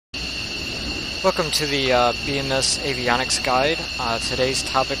Welcome to the BMS Avionics guide. Today's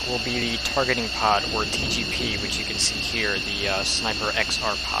topic will be the targeting pod, or TGP, which you can see here, the Sniper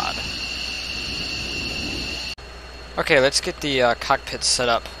XR pod. Okay, let's get the cockpit set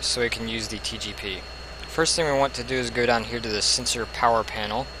up so we can use the TGP. First thing we want to do is go down here to the sensor power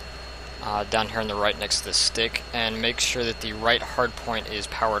panel, down here on the right next to the stick, and make sure that the right hardpoint is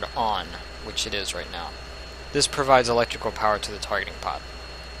powered on, which it is right now. This provides electrical power to the targeting pod.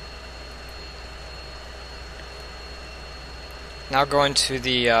 Now go into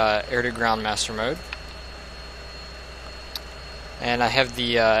the air-to-ground master mode, and I have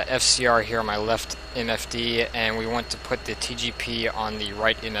the FCR here on my left MFD, and we want to put the TGP on the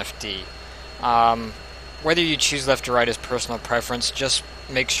right MFD. Whether you choose left or right is personal preference. Just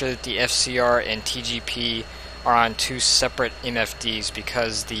make sure that the FCR and TGP are on two separate MFDs,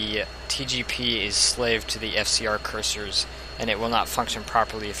 because the TGP is slave to the FCR cursors, and it will not function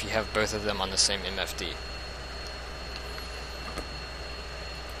properly if you have both of them on the same MFD.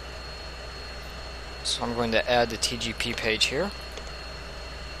 So I'm going to add the TGP page here.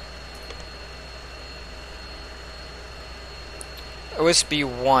 OSB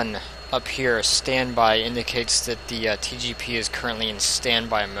 1 up here, standby, indicates that the TGP is currently in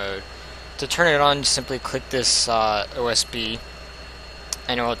standby mode. To turn it on, simply click this OSB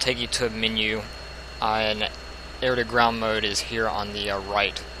and it will take you to a menu, and air to ground mode is here on the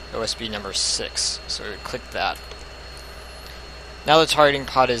right, OSB number 6, so click that. Now the targeting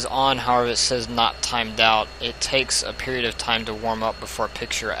pod is on, however it says not timed out. It takes a period of time to warm up before a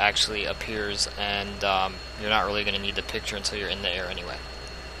picture actually appears, and you're not really going to need the picture until you're in the air anyway.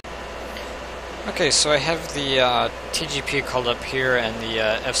 Okay, so I have the TGP called up here and the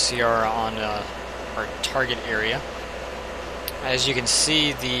FCR on our target area. As you can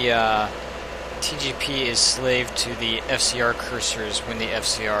see, the TGP is slave to the FCR cursors when the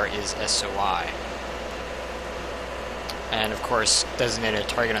FCR is SOI. And of course, designated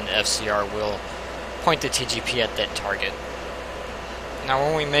target on the FCR will point the TGP at that target. Now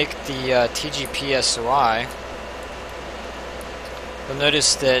when we make the TGP SOI, you'll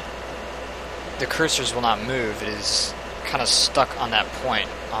notice that the cursors will not move. It is kind of stuck on that point.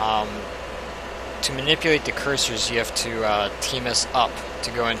 To manipulate the cursors, you have to TMS up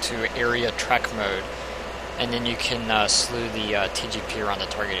to go into area track mode, and then you can slew the TGP around the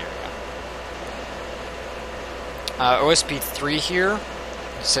target area. OSB 3 here,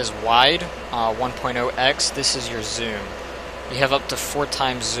 it says wide, 1.0x, this is your zoom. You have up to 4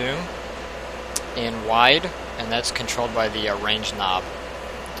 times zoom in wide, and that's controlled by the range knob.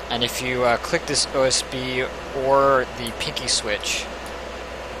 And if you click this OSB or the pinky switch,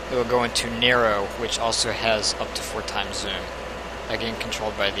 it will go into narrow, which also has up to 4 times zoom, again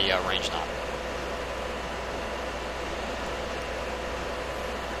controlled by the range knob.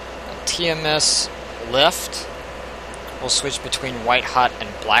 TMS left will switch between white hot and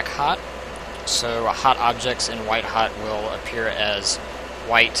black hot. So hot objects in white hot will appear as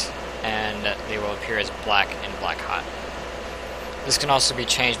white, and they will appear as black in black hot. This can also be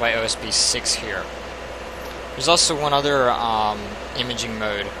changed by OSB 6 here. There's also one other imaging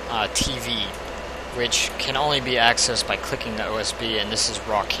mode, TV, which can only be accessed by clicking the OSB, and this is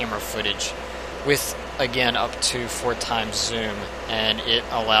raw camera footage with, again, up to 4 times zoom, and it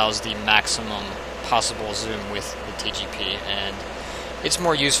allows the maximum possible zoom with the TGP, and it's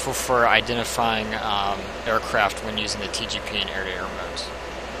more useful for identifying aircraft when using the TGP in air-to-air modes.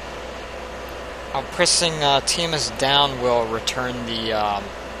 Pressing TMS down will return the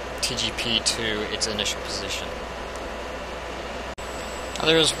TGP to its initial position. Now,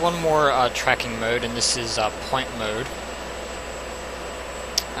 there is one more tracking mode, and this is point mode.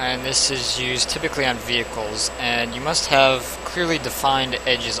 And this is used typically on vehicles, and you must have clearly defined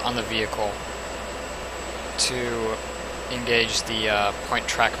edges on the vehicle to engage the point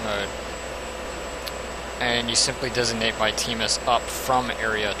track mode. And you simply designate by TMS up from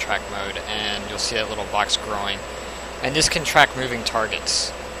area track mode, and you'll see that little box growing. And this can track moving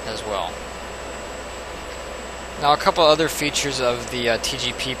targets as well. Now, a couple other features of the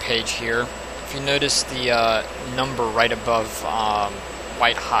TGP page here. If you notice the number right above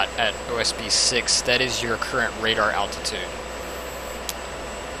white hot at OSB 6, that is your current radar altitude.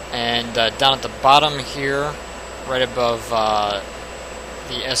 And down at the bottom here, right above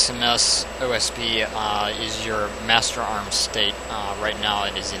the SMS OSB, is your master arm state. Right now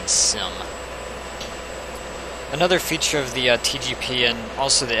it is in SIM. Another feature of the TGP and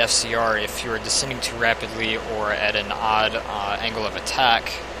also the FCR, if you are descending too rapidly or at an odd angle of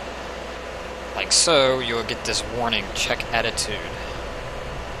attack, like so, you'll get this warning, check attitude.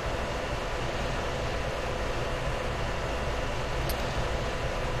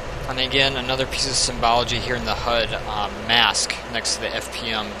 And again, another piece of symbology here in the HUD, mask next to the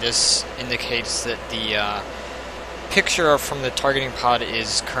FPM. This indicates that the picture from the targeting pod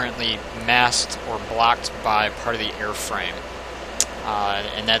is currently masked or blocked by part of the airframe.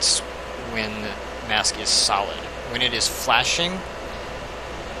 And that's when the mask is solid. When it is flashing,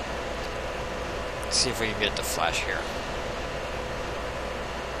 let's see if we can get it to flash here.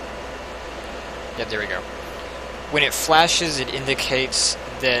 Yeah, there we go. When it flashes, it indicates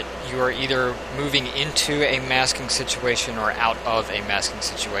that you are either moving into a masking situation or out of a masking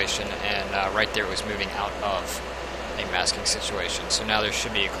situation, and right there it was moving out of a masking situation. So now there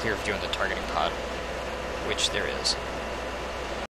should be a clear view on the targeting pod, which there is.